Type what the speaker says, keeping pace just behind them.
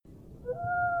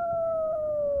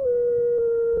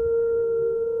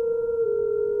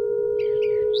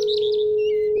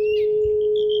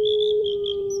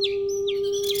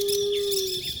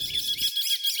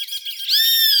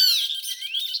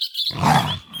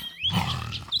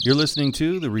You're listening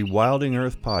to the Rewilding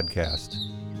Earth podcast.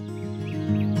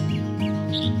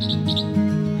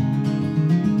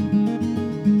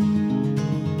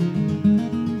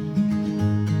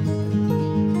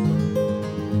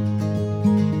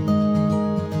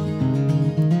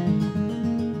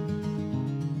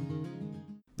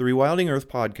 The Rewilding Earth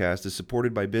podcast is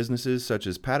supported by businesses such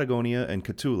as Patagonia and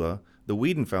Catula, the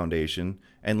Whedon Foundation,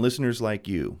 and listeners like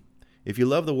you. If you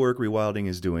love the work Rewilding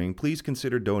is doing, please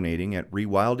consider donating at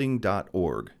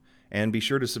rewilding.org, and be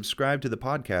sure to subscribe to the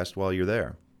podcast while you're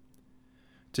there.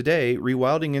 Today,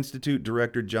 Rewilding Institute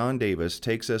Director John Davis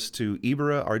takes us to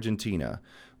Ibarra, Argentina,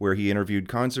 where he interviewed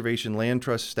Conservation Land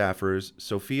Trust staffers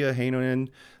Sofia Heinonen,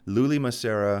 Luli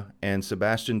Macera, and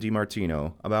Sebastian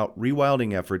DiMartino about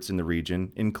rewilding efforts in the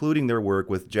region, including their work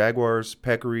with jaguars,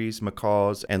 peccaries,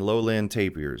 macaws, and lowland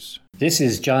tapirs. This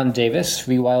is John Davis,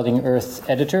 Rewilding Earth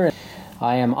editor.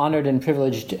 I am honored and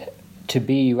privileged to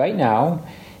be right now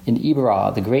in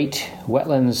Ibarra, the great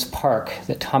wetlands park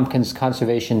that Tompkins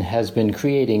Conservation has been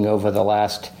creating over the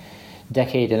last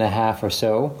decade and a half or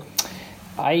so.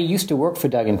 I used to work for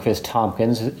Doug and Chris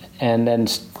Tompkins, and then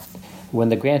when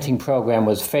the granting program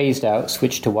was phased out,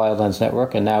 switched to Wildlands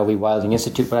Network and now Rewilding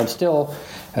Institute, but I'm still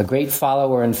a great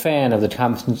follower and fan of the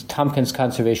Tompkins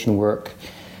Conservation work,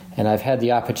 and I've had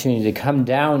the opportunity to come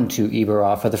down to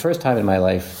Ibarra for the first time in my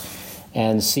life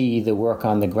and see the work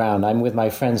on the ground. I'm with my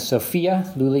friends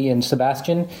Sofia, Luli, and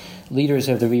Sebastian, leaders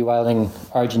of the Rewilding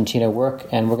Argentina work,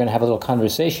 and we're going to have a little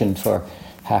conversation for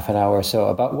half an hour or so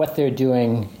about what they're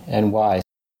doing and why.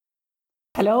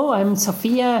 Hello, I'm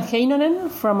Sofia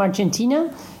Heinonen from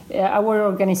Argentina. Our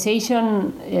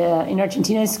organization in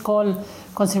Argentina is called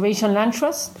Conservation Land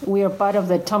Trust. We are part of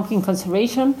the Tompkins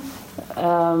Conservation,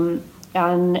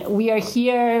 and we are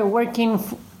here working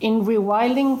in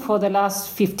rewilding for the last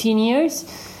 15 years.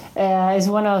 It's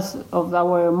one of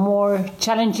our more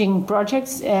challenging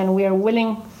projects, and we are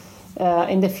willing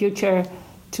in the future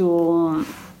to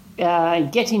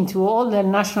get into all the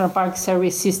national park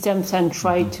service systems and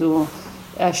try to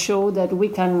show that we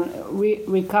can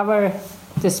recover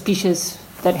the species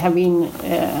that have been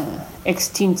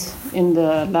extinct in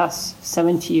the last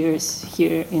 70 years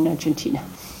here in Argentina.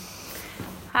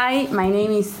 Hi, my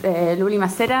name is Luli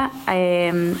Macera.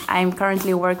 I'm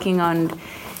currently working on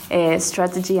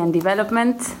strategy and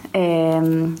development,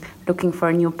 looking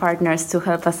for new partners to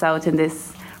help us out in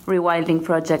this rewilding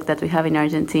project that we have in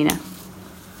Argentina.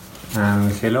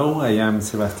 Hello, I am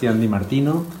Sebastian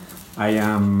DiMartino. I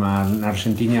am an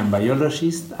Argentinian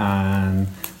biologist, and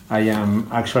I am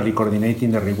actually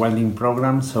coordinating the rewilding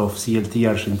programs of CLT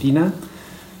Argentina.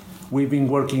 We've been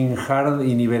working hard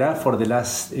in Ibarra for the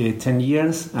last 10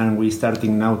 years, and we're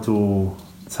starting now to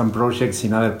some projects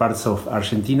in other parts of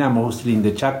Argentina, mostly in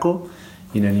the Chaco,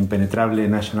 in El Impenetrable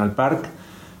National Park,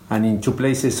 and in two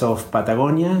places of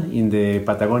Patagonia, in the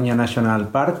Patagonia National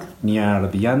Park near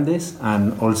the Andes,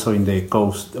 and also in the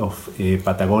coast of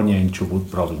Patagonia in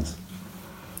Chubut province.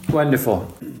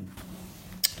 Wonderful.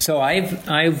 So I've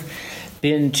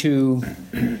been to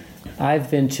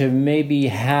maybe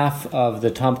half of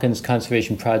the Tompkins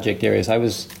Conservation Project areas. I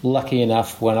was lucky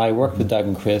enough when I worked with Doug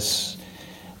and Chris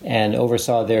and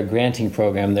oversaw their granting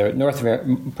program, their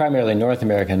primarily North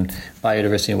American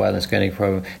Biodiversity and Wildlands Granting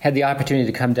Program. Had the opportunity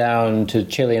to come down to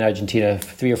Chile and Argentina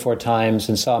 3 or 4 times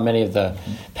and saw many of the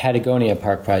Patagonia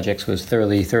Park projects, was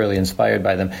thoroughly inspired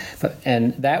by them.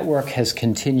 And that work has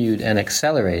continued and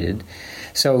accelerated.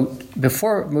 So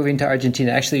before moving to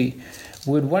Argentina, actually,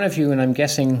 would one of you, and I'm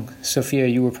guessing, Sofia,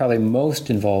 you were probably most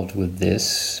involved with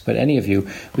this, but any of you,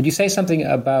 would you say something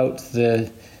about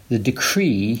the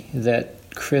decree that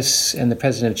Chris and the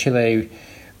president of Chile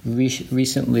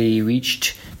recently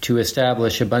reached to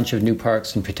establish a bunch of new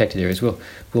parks and protected areas?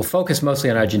 We'll focus mostly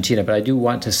on Argentina, but I do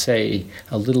want to say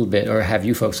a little bit, or have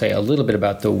you folks say a little bit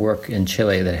about the work in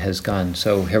Chile that has gone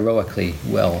so heroically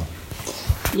well.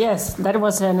 Yes, that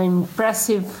was an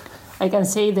impressive, I can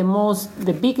say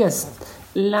the biggest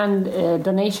land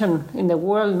donation in the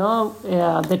world. No,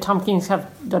 the Tompkins have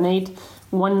donated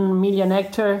 1 million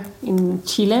hectares in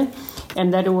Chile,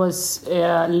 and that was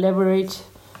leveraged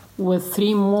with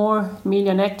 3 more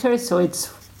million hectares. So it's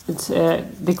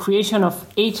the creation of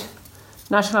 8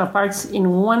 national parks in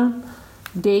one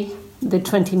day, the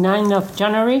 29th of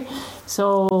January.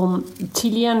 So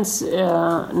Chilean's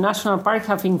national park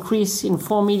have increased in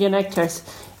 4 million hectares.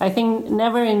 I think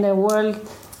never in the world,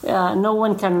 no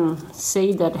one can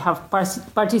say that have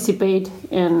participated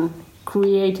in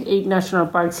create 8 national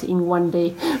parks in one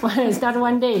day. Well, it's not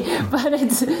one day, but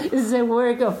it's the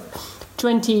work of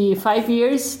 25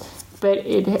 years but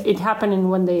it happened in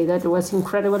one day. That was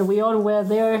incredible. We all were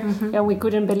there, and we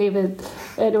couldn't believe it.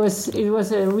 It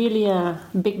was really a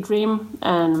big dream,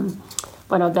 and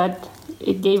that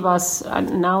it gave us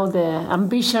now the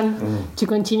ambition to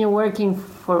continue working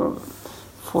for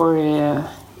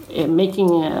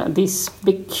making this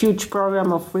big, huge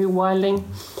program of rewilding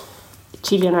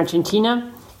Chile and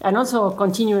Argentina, and also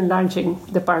continue enlarging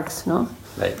the parks. No.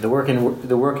 Right. The work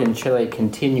in Chile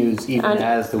continues even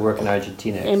as the work in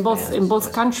Argentina expands. In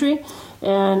both countries,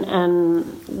 and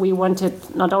we wanted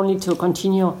not only to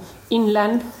continue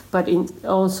inland, but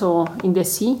also in the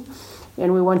sea,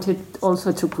 and we wanted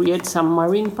also to create some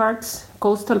marine parks,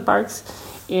 coastal parks,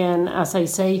 and as I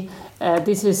say,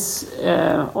 this is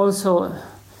also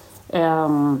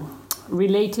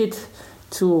related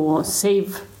to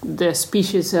save the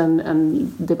species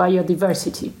and the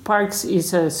biodiversity. Parks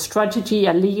is a strategy,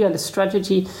 a legal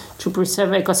strategy to preserve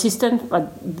ecosystems, but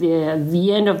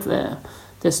the end of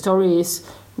the story is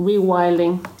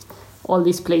rewilding all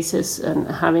these places and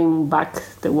having back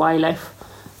the wildlife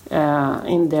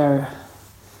in their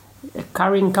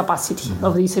carrying capacity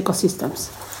of these ecosystems.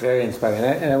 Very inspiring.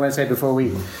 And I want to say before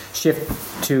we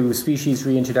shift to species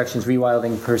reintroductions,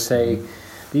 rewilding per se,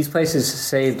 these places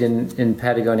saved in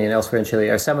Patagonia and elsewhere in Chile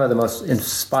are some of the most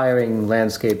inspiring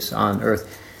landscapes on Earth.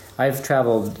 I've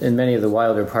traveled in many of the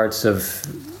wilder parts of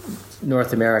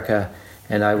North America,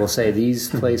 and I will say these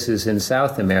places in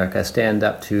South America stand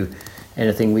up to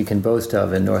anything we can boast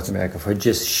of in North America for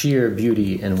just sheer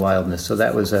beauty and wildness. So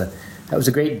that was a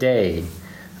great day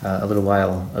a little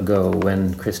while ago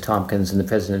when Chris Tompkins and the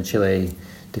President of Chile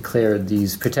declared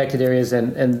these protected areas,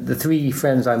 and the three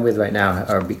friends I'm with right now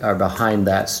are behind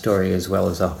that story, as well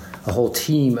as a whole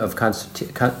team of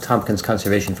Tompkins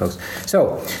conservation folks.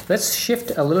 So let's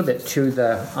shift a little bit to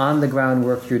the on-the-ground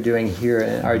work you're doing here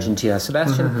in Argentina.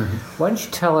 Sebastian, why don't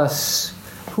you tell us,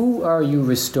 who are you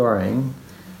restoring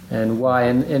and why?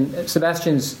 And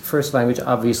Sebastian's first language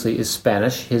obviously is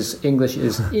Spanish. His English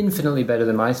is infinitely better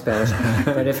than my Spanish,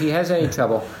 but if he has any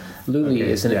trouble, Luli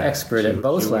is an expert at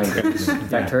both languages. In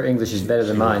fact, her English is better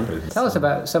than mine. Tell us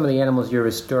about some of the animals you're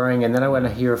restoring, and then I want to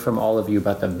hear from all of you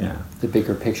about the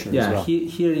bigger picture as well.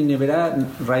 Here in Iberá,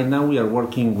 right now we are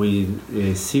working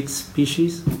with 6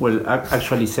 species. Well,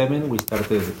 actually 7. We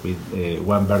started with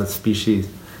one bird species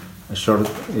a short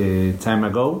time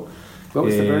ago. What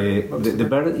was the bird? The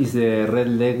bird is the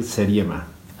red-legged seriema.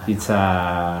 It's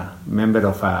a member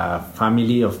of a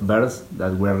family of birds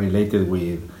that were related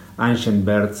with ancient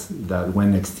birds that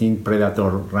went extinct, predator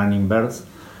running birds,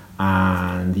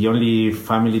 and the only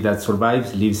family that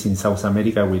survives lives in South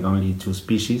America with only 2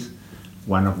 species.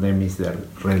 One of them is the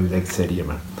red-legged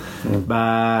seriema.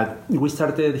 But we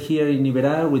started here in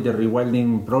Iberá with the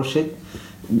rewilding project,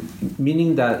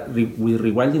 meaning that with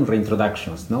rewilding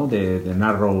reintroductions, the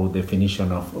narrow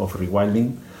definition of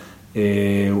rewilding.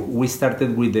 We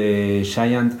started with the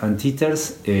giant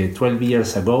anteaters 12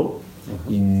 years ago,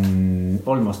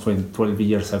 almost 12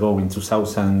 years ago in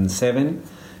 2007,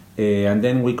 and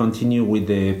then we continue with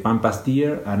the pampas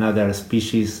deer, another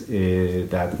species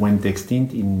that went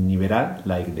extinct in Iberá,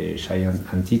 like the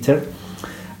giant anteater.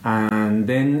 And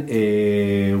then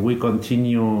we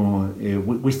continue,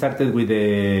 we started with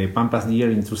the pampas deer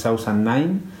in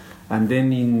 2009, and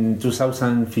then in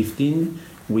 2015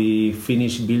 we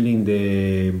finished building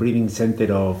the breeding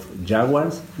center of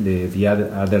jaguars, the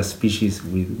other species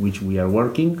with which we are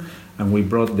working, and we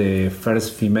brought the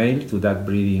first female to that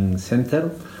breeding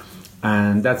center.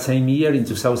 And that same year, in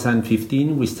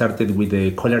 2015, we started with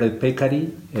the collared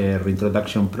peccary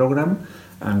reintroduction program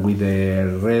and with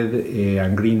the red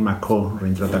and green macaw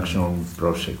reintroduction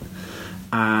project.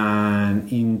 And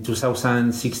in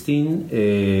 2016,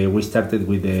 we started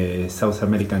with the South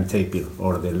American tapir,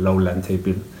 or the lowland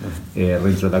tapir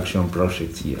reintroduction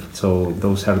project here. So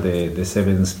those are the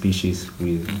 7 species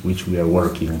with which we are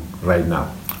working right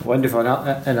now. Wonderful.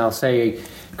 And I'll say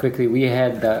quickly, we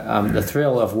had the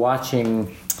thrill of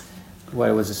watching what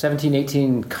it was, 17,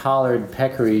 18 collared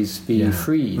peccaries be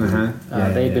freed.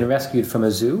 They had been rescued from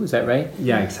a zoo, is that right?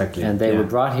 Yeah, exactly. And they were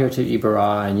brought here to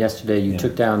Iberá, and yesterday you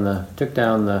took down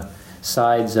the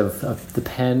sides of the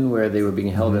pen where they were being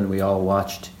held, and we all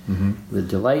watched with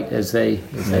delight as they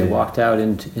walked out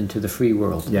into the free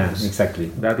world. Yeah, exactly.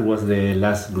 That was the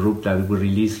last group that we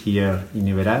released here in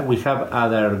Iberá. We have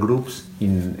other groups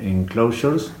in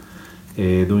enclosures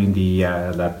doing the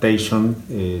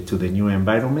adaptation to the new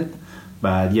environment.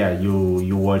 But yeah,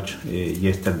 you watched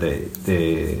yesterday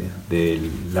the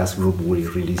last group we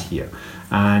released here.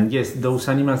 And yes, those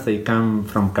animals, they come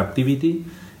from captivity.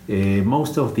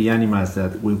 Most of the animals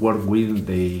that we work with,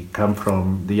 they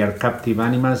are captive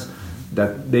animals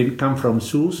that they come from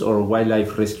zoos or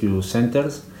wildlife rescue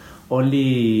centers.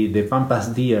 Only the pampas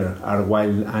deer are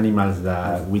wild animals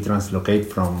that we translocate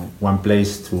from one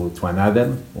place to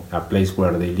another, a place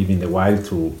where they live in the wild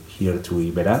to here to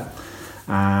Iberá.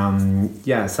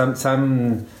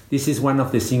 This is one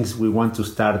of the things we want to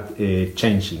start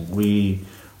changing. We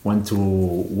want to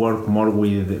work more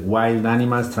with wild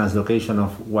animals, translocation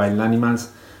of wild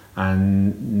animals,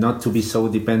 and not to be so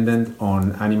dependent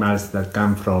on animals that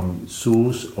come from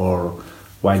zoos or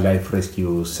wildlife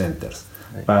rescue centers.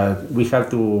 Right. But we have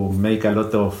to make a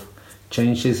lot of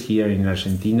changes here in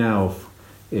Argentina.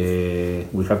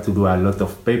 We have to do a lot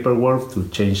of paperwork to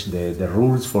change the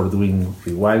rules for doing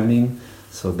rewilding,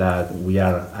 so that we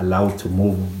are allowed to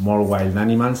move more wild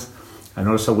animals. And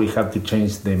also we have to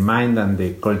change the mind and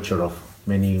the culture of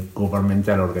many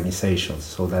governmental organizations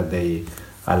so that they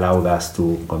allow us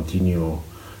to continue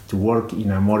to work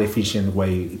in a more efficient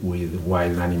way with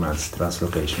wild animals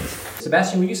translocations.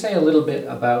 Sebastian, will you say a little bit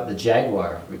about the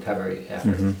jaguar recovery effort?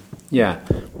 Mm-hmm. Yeah,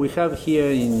 we have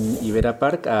here in Iberá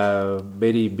Park a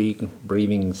very big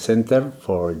breeding center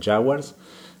for jaguars.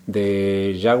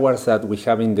 The jaguars that we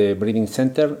have in the breeding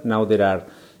center, now there are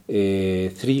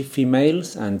 3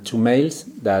 females and 2 males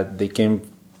that they came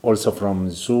also from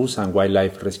zoos and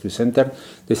wildlife rescue center.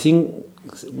 The thing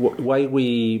why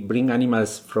we bring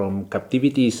animals from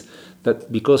captivity is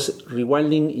that because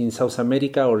rewilding in South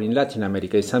America or in Latin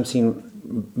America is something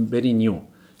very new.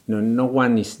 No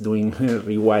one is doing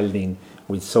rewilding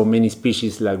with so many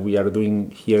species like we are doing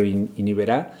here in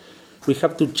Iberá. We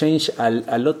have to change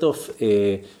a lot of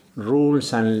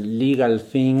rules and legal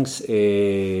things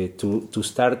to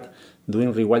start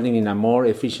doing rewilding in a more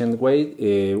efficient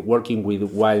way, working with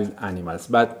wild animals.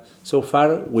 But so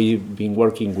far, we've been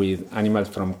working with animals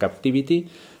from captivity.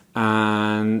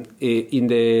 And in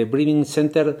the breeding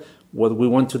center, what we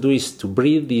want to do is to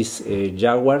breed these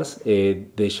jaguars.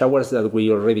 The jaguars that we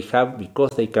already have,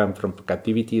 because they come from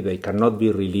captivity, they cannot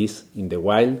be released in the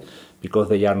wild because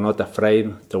they are not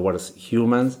afraid towards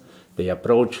humans. They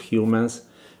approach humans.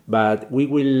 But we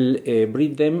will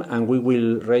breed them and we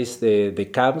will raise the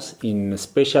cubs in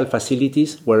special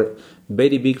facilities,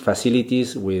 very big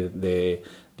facilities with the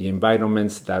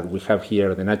environments that we have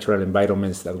here, the natural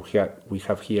environments that we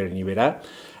have here in Iberá.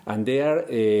 And there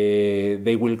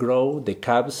they will grow, the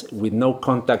cubs, with no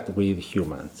contact with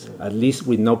humans, at least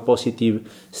with no positive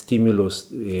stimulus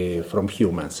from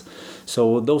humans.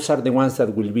 So those are the ones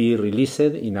that will be released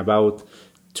in about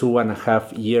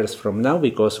 2.5 years from now,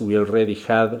 because we already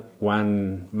had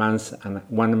 1 month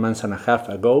and a half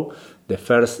ago the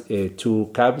first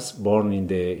 2 cubs born in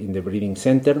the breeding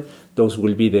center. Those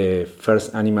will be the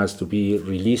first animals to be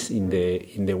released in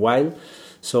the wild.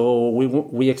 So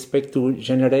we expect to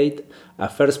generate a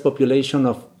first population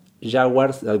of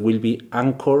jaguars that will be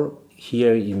anchored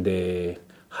here in the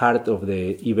heart of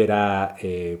the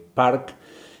Iberá Park.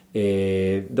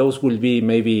 Those will be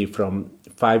maybe from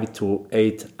 5 to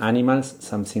 8 animals,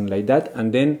 something like that.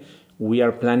 And then we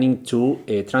are planning to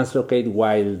translocate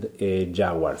wild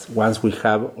jaguars once we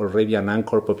have already an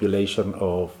anchor population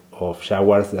of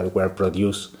jaguars that were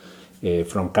produced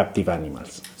from captive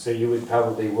animals. So you would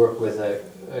probably work with a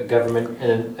government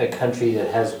in a country that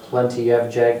has plenty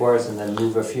of jaguars and then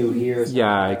move a few here?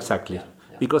 Yeah, exactly.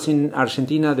 Yeah. Because in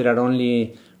Argentina there are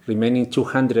only remaining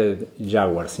 200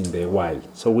 jaguars in the wild.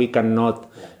 So we cannot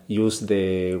use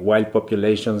the wild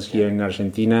populations here in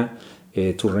Argentina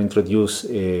to reintroduce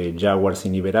jaguars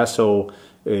in Iberá. So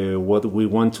what we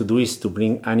want to do is to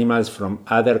bring animals from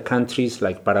other countries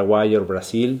like Paraguay or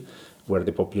Brazil, where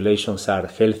the populations are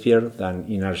healthier than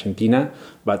in Argentina.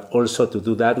 But also to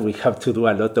do that, we have to do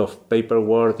a lot of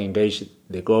paperwork, engage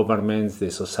the governments,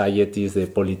 the societies, the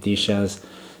politicians,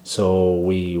 so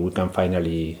we can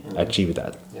finally achieve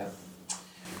that. Yeah.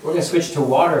 We're going to switch to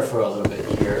water for a little bit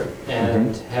here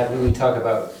and have Louis talk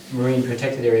about marine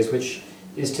protected areas, which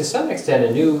is to some extent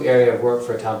a new area of work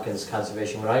for Tompkins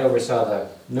Conservation. When I oversaw the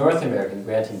North American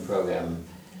granting program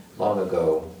long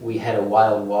ago, we had a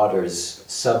wild waters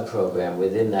sub-program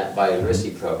within that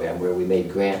biodiversity program where we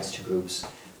made grants to groups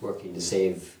working to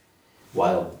save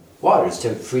wild waters,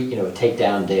 to take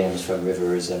down dams from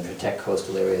rivers and protect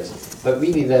coastal areas. But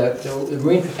really the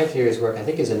marine protected areas work, I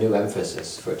think, is a new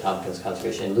emphasis for Tompkins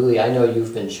Conservation. And Louis, I know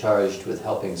you've been charged with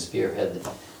helping spearhead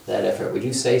that effort. Would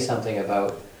you say something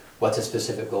about what the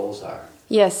specific goals are?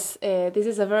 Yes, this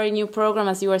is a very new program.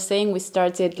 As you were saying, we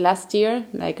started last year,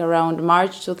 like around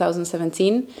March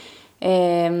 2017.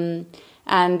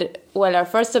 And well, our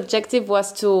first objective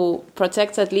was to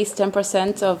protect at least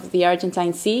 10% of the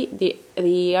Argentine Sea.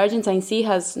 The Argentine Sea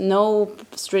has no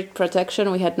strict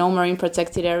protection. We had no marine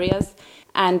protected areas.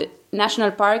 And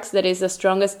national parks, that is the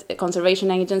strongest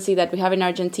conservation agency that we have in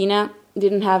Argentina,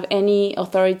 didn't have any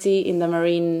authority in the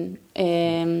marine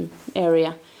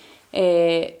area.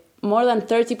 More than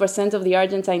 30% of the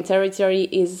Argentine territory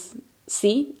is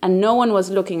sea, and no one was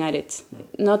looking at it.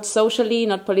 Not socially,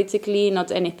 not politically,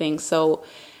 not anything. So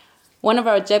one of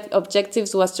our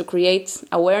objectives was to create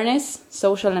awareness,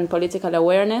 social and political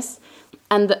awareness.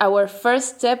 And our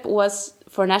first step was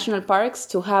for national parks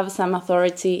to have some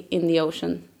authority in the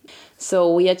ocean.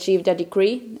 So we achieved a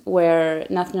decree where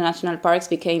national parks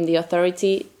became the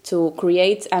authority to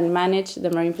create and manage the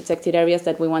marine protected areas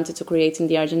that we wanted to create in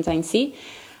the Argentine Sea.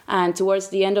 And towards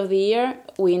the end of the year,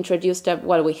 we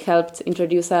helped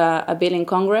introduce a bill in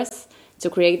Congress to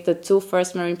create the 2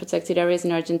 first marine protected areas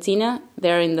in Argentina.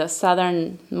 They're in the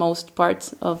southernmost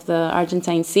part of the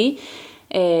Argentine Sea.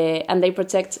 And they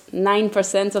protect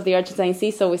 9% of the Argentine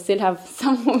Sea, so we still have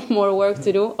some more work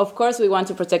to do. Of course, we want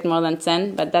to protect more than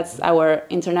 10, but that's our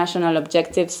international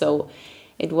objective, so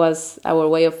it was our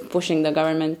way of pushing the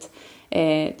government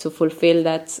to fulfill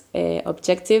that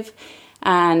objective.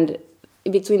 And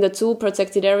between the 2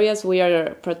 protected areas, we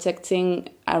are protecting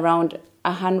around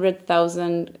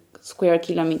 100,000 square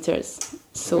kilometers.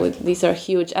 So these are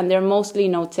huge, and they're mostly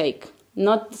no-take.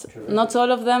 Not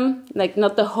all of them, like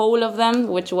not the whole of them,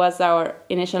 which was our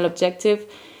initial objective,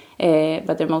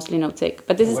 but they're mostly no-take.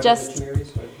 But this is just...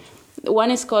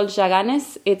 One is called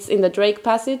Yaganes. It's in the Drake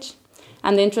Passage,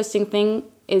 and the interesting thing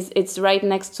is it's right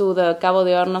next to the Cabo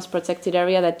de Hornos protected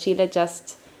area that Chile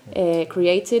just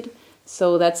created.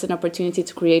 So that's an opportunity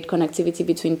to create connectivity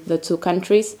between the 2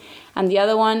 countries. And the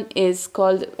other one is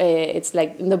called, it's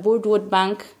like in the Birdwood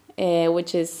Bank,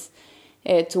 which is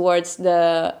towards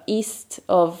the east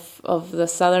of the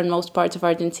southernmost part of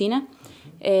Argentina.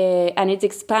 And it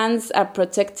expands a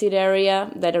protected area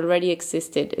that already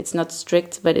existed. It's not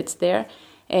strict, but it's there.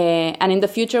 And in the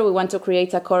future, we want to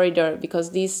create a corridor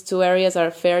because these 2 areas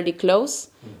are fairly close.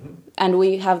 Mm-hmm. And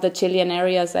we have the Chilean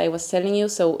area, as I was telling you,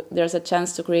 so there's a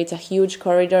chance to create a huge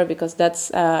corridor because that's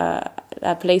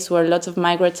a place where lots of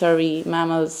migratory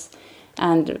mammals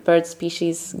and bird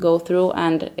species go through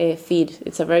and feed.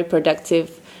 It's a very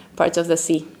productive part of the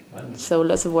sea. So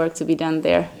lots of work to be done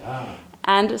there. Yeah.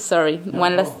 And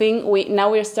one last thing.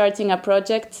 We're starting a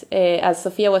project, as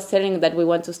Sofia was telling that we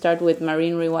want to start with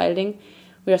marine rewilding.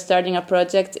 We are starting a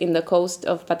project in the coast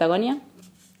of Patagonia,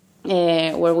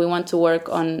 where we want to work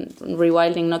on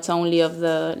rewilding not only of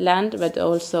the land but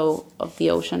also of the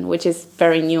ocean, which is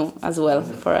very new as well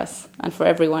for us and for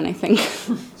everyone, I think.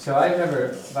 So I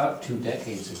remember about 2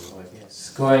 decades ago, I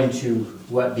guess, going to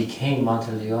what became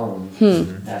Monte Leon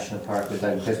National Park with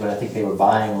Doug Chris, but I think they were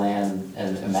buying land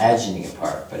and imagining a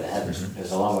park, but it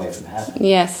was a long way from happening.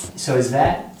 Yes. So is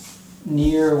that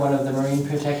near one of the marine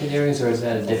protected areas, or is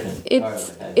that a different part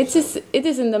of it? It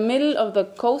is in the middle of the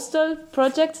coastal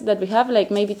project that we have, like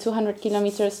maybe 200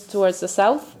 kilometers towards the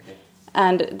south. Okay.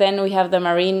 And then we have the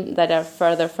marine that are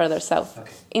further south.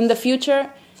 Okay. In the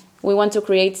future, we want to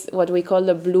create what we call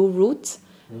the Blue Route.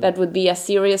 That would be a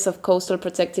series of coastal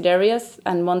protected areas,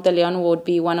 and Monte Leon would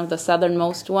be one of the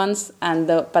southernmost ones, and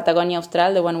the Patagonia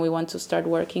Austral, the one we want to start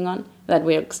working on, that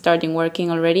we're starting working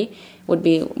already, would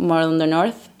be more on the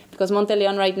north. Because Monte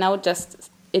Leon right now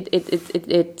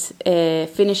it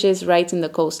finishes right in the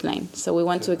coastline, so we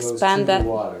want to expand that. The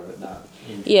water, but not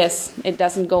into yes, it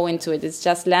doesn't go into it; it's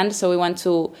just land. So we want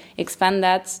to expand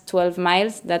that 12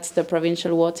 miles. That's the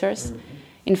provincial waters. Mm-hmm.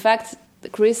 In fact,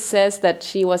 Chris says that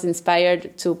she was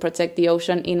inspired to protect the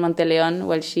ocean in Monte Leon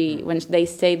when they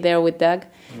stayed there with Doug.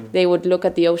 Mm-hmm. They would look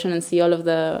at the ocean and see all of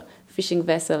the fishing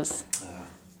vessels.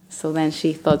 So then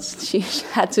she thought she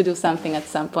had to do something at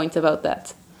some point about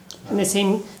that. And the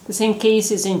same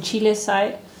case is in Chile's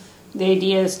side. The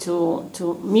idea is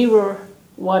to mirror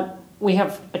what we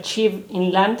have achieved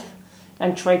in land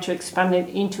and try to expand it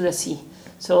into the sea.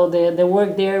 So the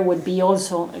work there would be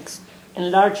also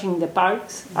enlarging the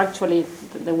parks. Actually,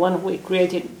 the one we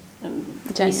created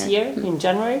this year in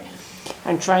January,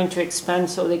 and trying to expand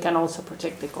so they can also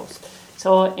protect the coast.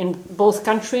 So in both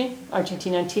countries,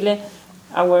 Argentina and Chile,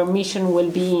 our mission will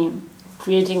be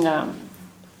creating a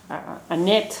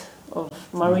net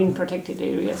of marine protected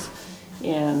areas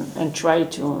and try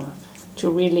to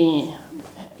really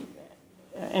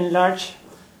enlarge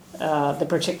the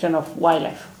protection of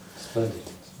wildlife. Splendid.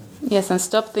 Yes, and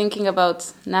stop thinking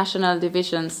about national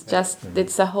divisions.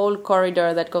 It's a whole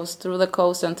corridor that goes through the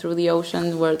coast and through the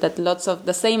ocean where that lots of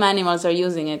the same animals are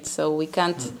using it. So we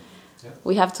can't.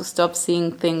 We have to stop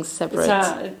seeing things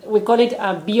separate. We call it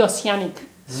a bioceanic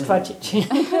strategy.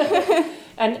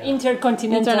 And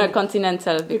intercontinental.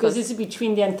 Intercontinental. Because it's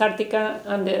between the Antarctica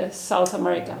and the South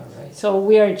America. Right. So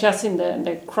we are just in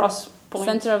the cross point.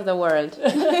 Center of the world.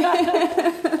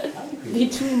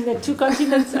 Between the two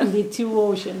continents and the two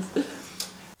oceans.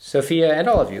 Sophia, and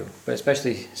all of you, but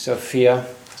especially Sophia,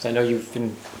 because I know you've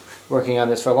been working on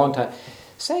this for a long time,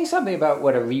 say something about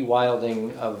what a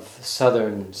rewilding of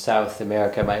southern South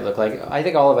America might look like. I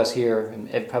think all of us here,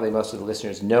 and probably most of the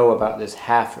listeners, know about this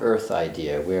half-Earth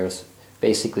idea, where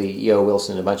basically E.O.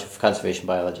 Wilson and a bunch of conservation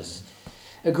biologists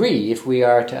agree if we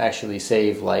are to actually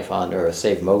save life on Earth,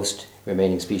 save most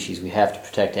remaining species, we have to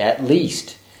protect at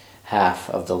least half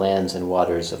of the lands and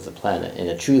waters of the planet in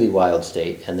a truly wild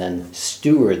state, and then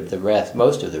steward the rest,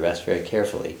 most of the rest, very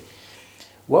carefully.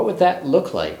 What would that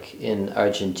look like in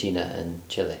Argentina and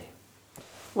Chile?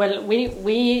 Well,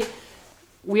 we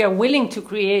are willing to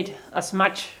create as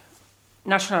much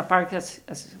national parks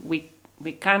as we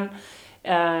can,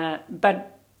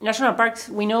 but national parks,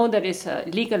 we know that it's a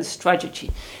legal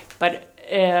strategy, but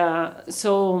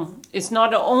so it's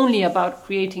not only about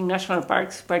creating national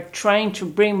parks, but trying to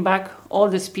bring back all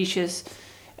the species,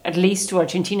 at least to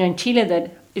Argentina and Chile.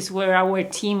 That is where our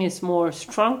team is more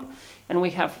strong. And we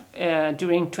have,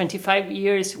 during 25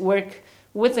 years, worked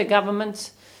with the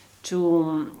governments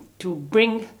to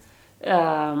bring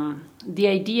the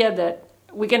idea that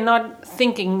we cannot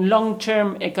think in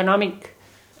long-term economic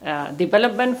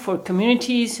development for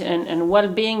communities and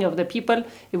well-being of the people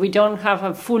if we don't have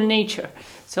a full nature.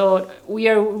 So we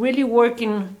are really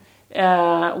working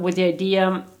with the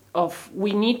idea of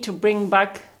we need to bring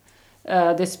back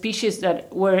the species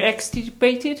that were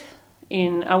extirpated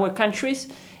in our countries,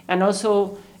 and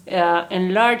also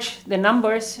enlarge the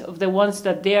numbers of the ones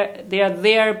that they are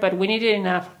there, but we need it in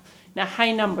a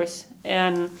high numbers.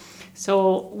 And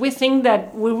so we think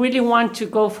that we really want to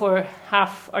go for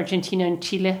half Argentina and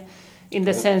Chile, in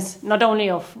the sense not only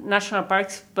of national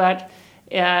parks, but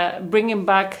bringing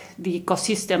back the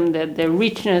ecosystem, the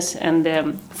richness and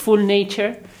the full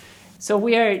nature. So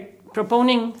we are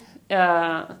proponing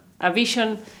a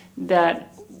vision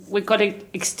that we call it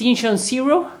Extinction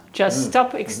Zero, just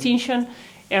stop extinction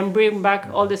and bring back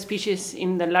all the species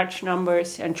in the large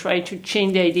numbers and try to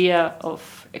change the idea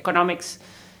of economics,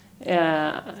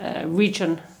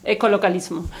 region,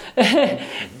 ecolocalism,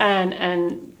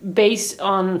 and based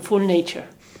on full nature.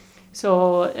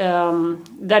 So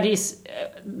that is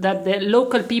that the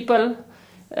local people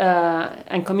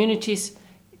and communities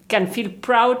can feel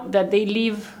proud that they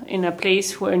live in a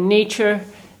place where nature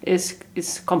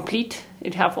is complete.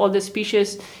 It have all the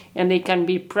species, and they can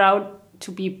be proud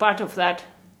to be part of that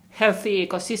healthy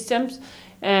ecosystems,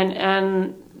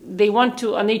 and they want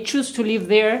to, and they choose to live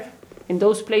there in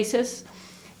those places,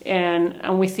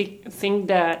 and we think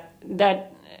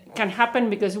that can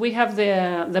happen because we have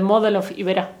the model of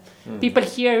Iberá. People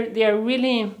here, they are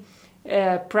really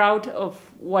proud of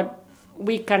what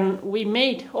we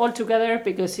made all together,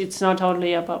 because it's not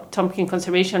only about Tompkins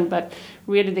conservation, but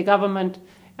really the government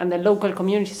and the local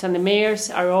communities and the mayors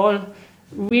are all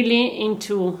really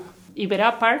into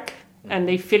Iberá Park, and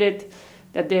they feel it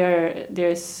that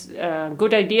there's a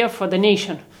good idea for the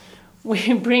nation.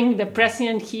 We bring the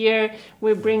president here,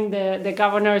 we bring the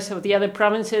governors of the other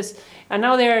provinces, and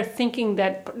now they're thinking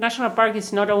that national park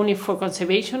is not only for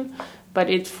conservation, but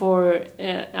it's for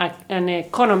an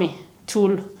economy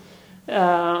tool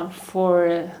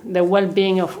for the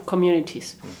well-being of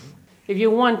communities. If you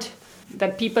want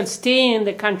that people stay in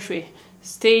the country,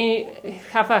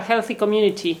 have a healthy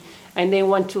community, and they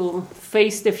want to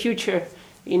face the future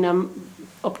in an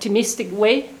optimistic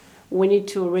way, we need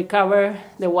to recover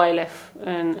the wildlife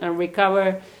and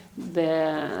recover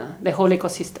the whole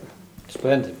ecosystem.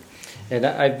 Splendid. And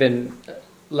I've been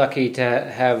lucky to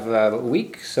have a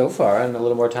week so far and a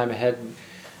little more time ahead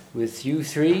with you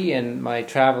three and my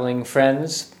traveling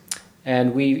friends.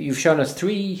 And you've shown us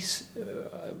three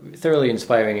thoroughly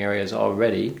inspiring areas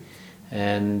already.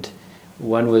 And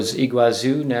one was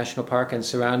Iguazu National Park and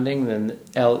surrounding, then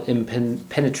El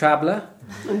Impenetrable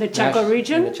in the Chaco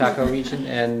region. In the Chaco region,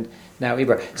 and now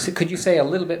Iberá. So could you say a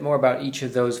little bit more about each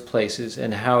of those places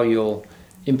and how you'll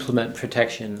implement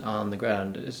protection on the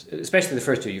ground, especially the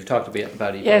first two? You've talked a bit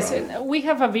about Iberá. Yes, we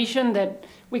have a vision that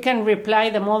we can reply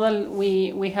the model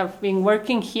we have been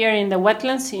working here in the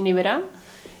wetlands in Iberá.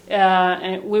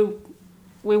 And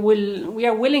we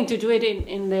are willing to do it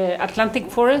in the Atlantic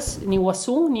forest in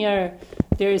Iguazu.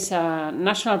 There is a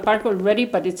national park already,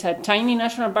 but it's a tiny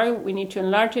national park. We need to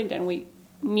enlarge it, and we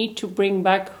need to bring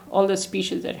back all the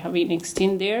species that have been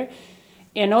extinct there.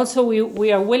 And also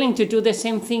we are willing to do the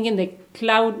same thing in the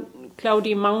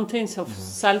cloudy mountains of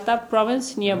Salta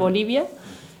province near Bolivia.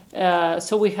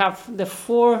 So we have the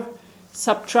 4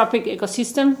 subtropic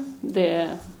ecosystem,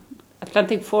 the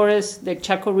Atlantic forest, the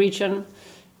Chaco region,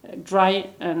 dry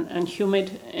and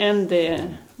humid, and the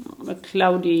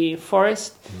cloudy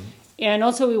forest. And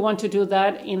also we want to do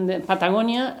that in the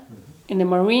Patagonia, in the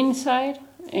marine side,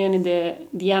 and in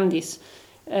the Andes.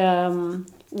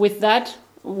 With that,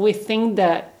 we think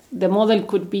that the model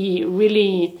could be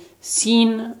really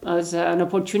seen as an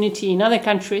opportunity in other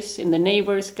countries, in the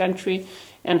neighbors' country,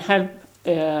 and help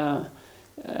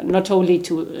not only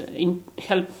to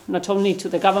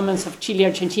the governments of Chile,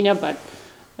 Argentina, but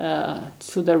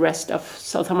to the rest of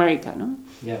South America. No?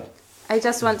 Yeah. I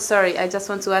just want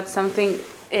to add something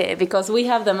because we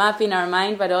have the map in our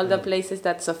mind, but all the places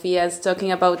that Sofia is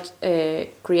talking about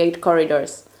create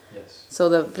corridors. Yes. So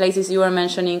the places you were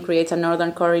mentioning creates a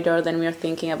northern corridor, then we are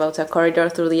thinking about a corridor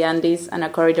through the Andes and a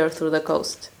corridor through the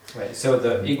coast. Right. So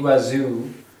the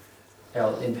Iguazu,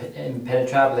 El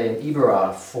Impenetrable, and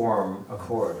Ibarra form a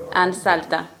corridor. And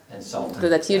Salta. And Salta. So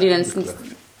that you didn't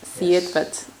see Yes. it,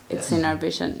 but it's in our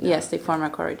vision. Yes, they form a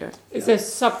corridor. It's a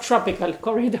subtropical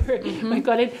corridor, we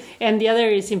call it. And the other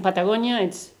is in Patagonia.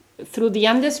 It's through the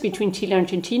Andes between Chile and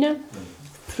Argentina,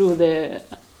 through the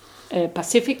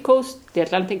Pacific coast, the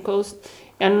Atlantic coast.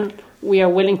 And we are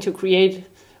willing to create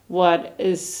what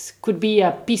could be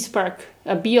a peace park,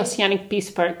 a bioceanic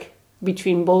peace park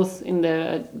between both in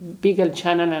the Beagle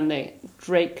Channel and the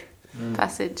Drake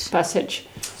Passage.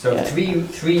 So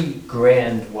three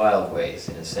grand wildways,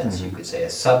 in a sense, you could say. A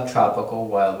subtropical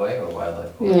wildway or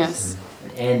wildlife corridor. Yes.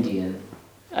 An Andean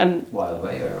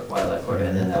wildway or wildlife corridor,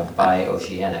 and then a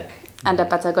bi-oceanic. And a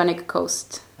Patagonic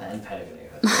coast. And Patagonia.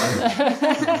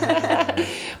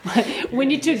 We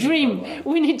need to dream.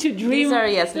 These are,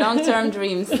 long-term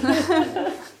dreams.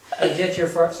 But yet you're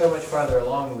so much farther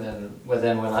along than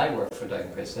when I worked for Doug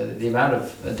and Chris. The amount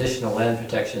of additional land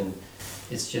protection,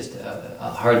 it's just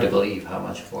hard to believe how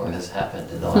much more has happened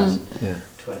in the last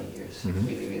 20 years.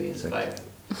 Really, really inspiring.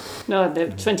 No, the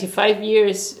 25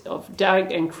 years of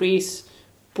Doug and Chris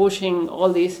pushing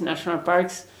all these national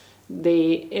parks,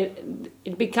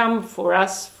 it become for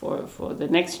us, for the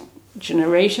next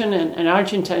generation, and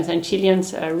Argentines and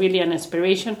Chileans are really an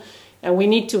inspiration, and we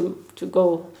need to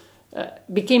go,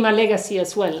 became a legacy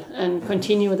as well, and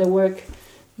continue the work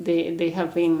they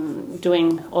have been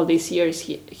doing all these years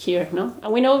here, no?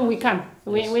 And we know we can.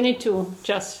 We need to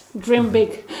just dream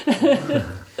big.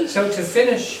 So to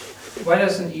finish, why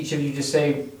doesn't each of you just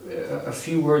say a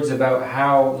few words about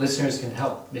how listeners can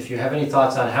help? If you have any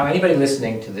thoughts on how anybody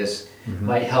listening to this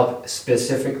might help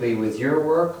specifically with your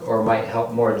work, or might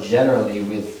help more generally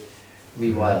with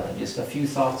rewilding. Just a few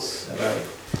thoughts about it.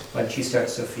 Why don't you start,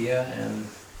 Sofia, and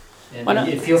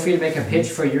feel free to make a pitch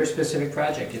for your specific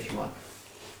project if you want.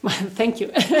 Thank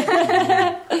you.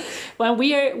 Well,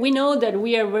 we know that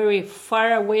we are very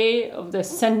far away of the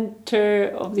center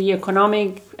of the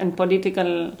economic and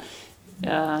political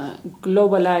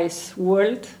globalized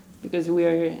world, because we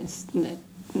are in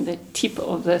the tip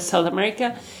of the South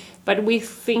America. But we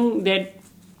think that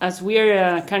as we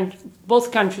are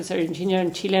both countries, Argentina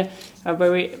and Chile, are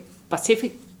very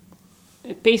Pacific,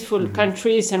 peaceful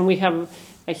countries, and we have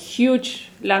a huge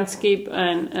landscape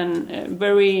and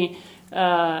very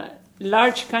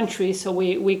large country. So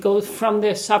we go from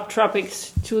the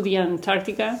subtropics to the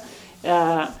Antarctica,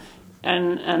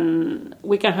 and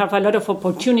we can have a lot of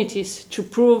opportunities to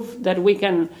prove that we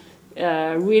can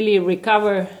really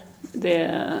recover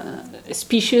the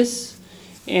species,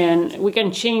 and we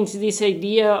can change this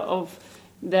idea of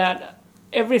that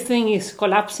everything is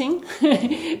collapsing,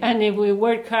 and if we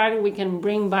work hard, we can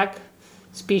bring back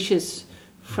species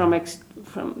from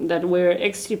that were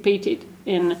extirpated,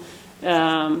 and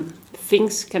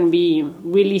things can be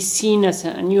really seen as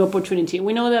a new opportunity.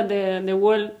 We know that the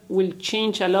world will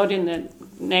change a lot in the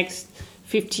next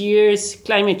 50 years.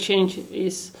 Climate change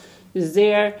is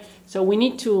there, so we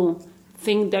need to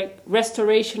think that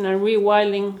restoration and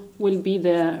rewilding will be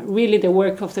really the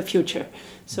work of the future.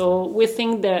 So we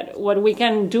think that what we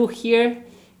can do here,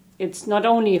 it's not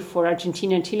only for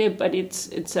Argentina and Chile, but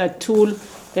it's a tool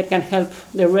that can help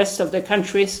the rest of the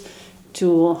countries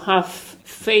to have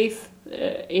faith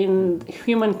in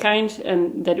humankind,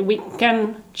 and that we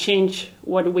can change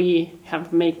what we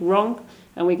have made wrong,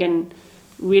 and we can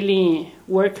really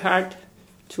work hard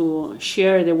to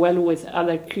share the world with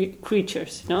other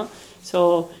creatures. No,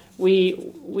 so we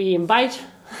invite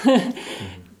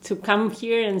to come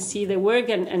here and see the work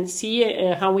and see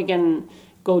how we can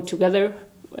go together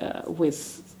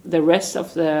with the rest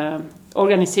of the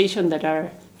organization that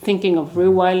are thinking of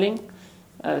rewilding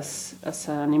as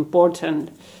an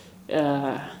important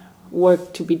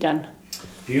work to be done.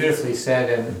 Beautifully said,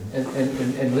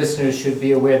 and listeners should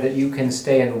be aware that you can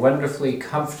stay in wonderfully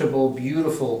comfortable,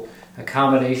 beautiful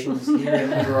accommodations here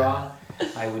in Ibarra.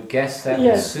 I would guess that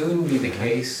will soon be the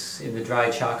case in the dry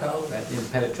Chaco, in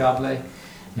Penetrable.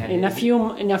 In a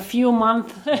few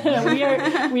months,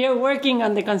 we are working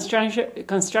on the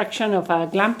construction of a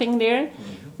glamping there.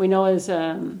 Mm-hmm. We know it's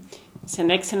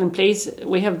an excellent place.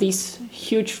 We have this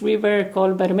huge river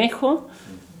called Bermejo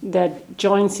that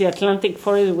joins the Atlantic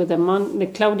forest with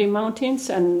the Cloudy Mountains,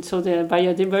 and so the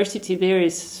biodiversity there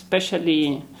is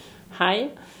especially high.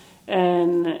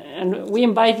 And we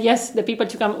invite the people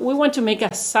to come. We want to make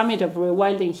a summit of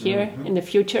rewilding here in the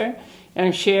future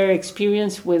and share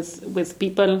experience with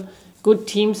people, good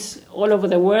teams all over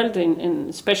the world, and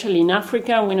especially in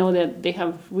Africa. We know that they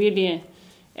have really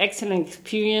excellent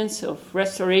experience of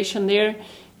restoration there.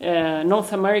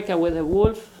 North America with the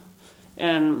wolf.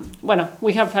 And,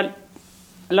 we have a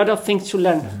lot of things to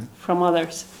learn from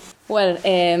others. Well,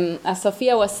 as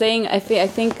Sofia was saying, I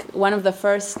think one of the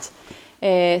first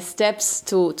steps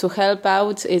to help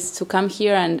out is to come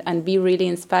here and be really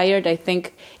inspired. I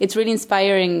think it's really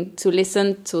inspiring to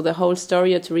listen to the whole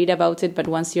story or to read about it, but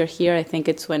once you're here, I think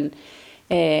it's when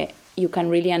you can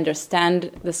really understand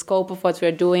the scope of what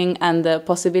we're doing and the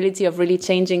possibility of really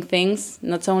changing things.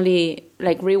 Not only,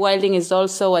 like, rewilding is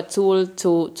also a tool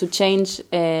to change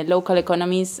local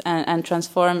economies and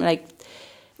transform, like,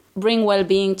 bring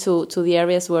well-being to the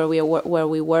areas where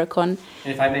we work on.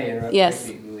 And if I may interrupt, yes.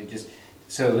 quickly, just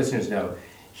so listeners know,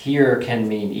 here can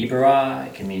mean Ibarra,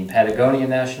 it can mean Patagonia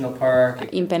National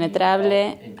Park, Impenetrable,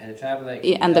 and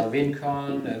the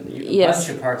Vincon, a bunch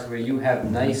of parks where you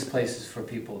have nice places for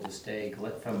people to stay,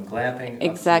 from glamping.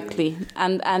 Exactly,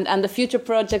 and the future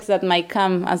projects that might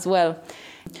come as well.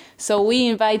 So we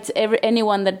invite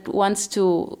anyone that wants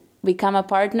to become a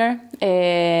partner,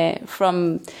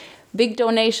 from big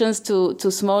donations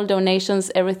to small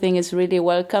donations. Everything is really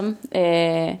welcome.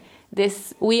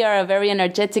 We are a very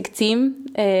energetic team.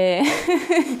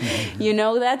 You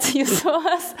know that, you saw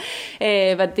us.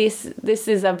 But this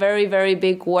is a very, very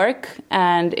big work,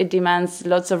 and it demands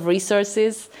lots of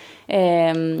resources.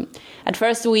 At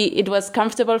first, it was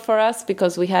comfortable for us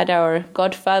because we had our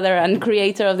godfather and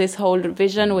creator of this whole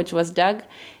vision, which was Doug.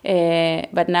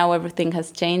 But now everything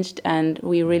has changed, and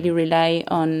we really rely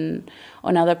on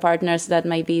other partners that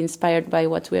might be inspired by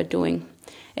what we are doing.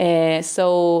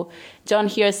 So John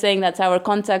here is saying that our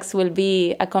contacts will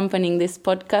be accompanying this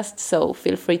podcast, so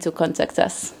feel free to contact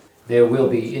us. There will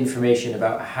be information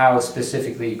about how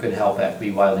specifically you can help at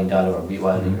rewilding.org,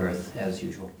 Rewilding Earth, as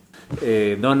usual.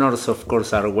 Donors, of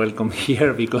course, are welcome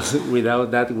here, because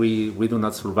without that we do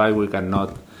not survive. We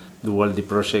cannot do all the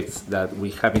projects that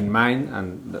we have in mind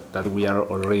and that we are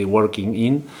already working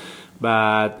in.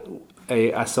 But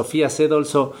as Sofia said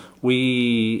also,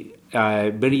 we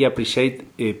very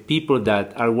appreciate people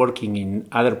that are working in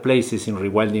other places in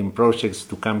rewilding projects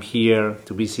to come here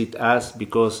to visit us,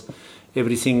 because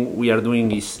everything we are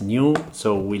doing is new,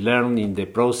 so we learn in the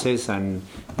process, and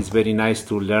it's very nice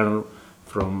to learn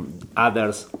from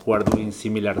others who are doing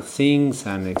similar things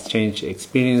and exchange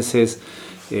experiences.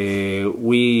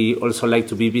 We also like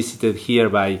to be visited here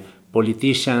by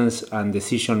politicians and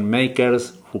decision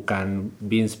makers who can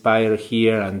be inspired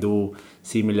here and do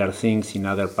similar things in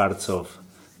other parts of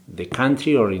the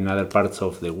country or in other parts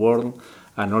of the world,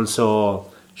 and also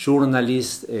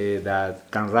journalists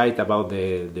that can write about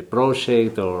the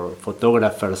project, or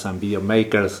photographers and video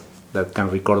makers that can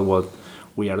record what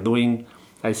we are doing.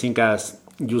 I think, as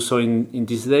you saw in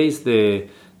these days, the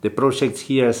projects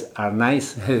here are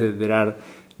nice. There are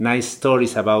nice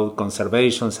stories about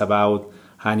conservations, about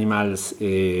animals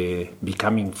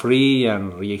becoming free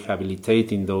and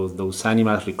rehabilitating those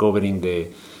animals, recovering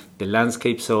the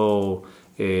landscape. So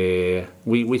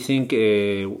we think,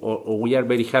 or we are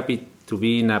very happy to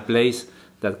be in a place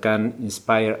that can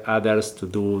inspire others to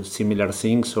do similar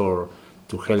things, or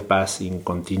to help us in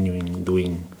continuing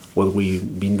doing what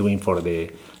we've been doing for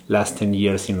the last 10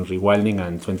 years in rewilding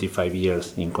and 25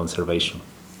 years in conservation.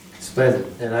 Splendid.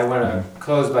 And I want to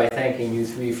close by thanking you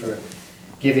three for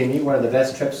giving me one of the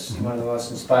best trips, one of the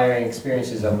most inspiring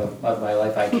experiences of my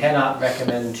life. I cannot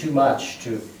recommend too much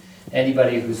to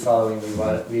anybody who's following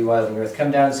Rewilding Earth.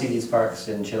 Come down and see these parks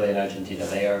in Chile and Argentina.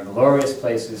 They are glorious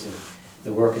places, and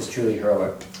the work is truly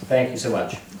heroic. Thank you so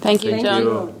much. Thank you,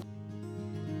 John.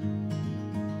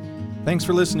 Thanks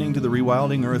for listening to the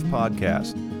Rewilding Earth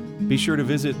podcast. Be sure to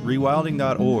visit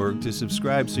rewilding.org to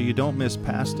subscribe so you don't miss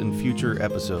past and future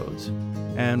episodes.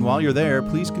 And while you're there,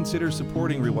 please consider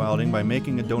supporting Rewilding by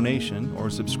making a donation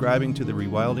or subscribing to the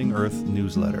Rewilding Earth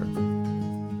newsletter.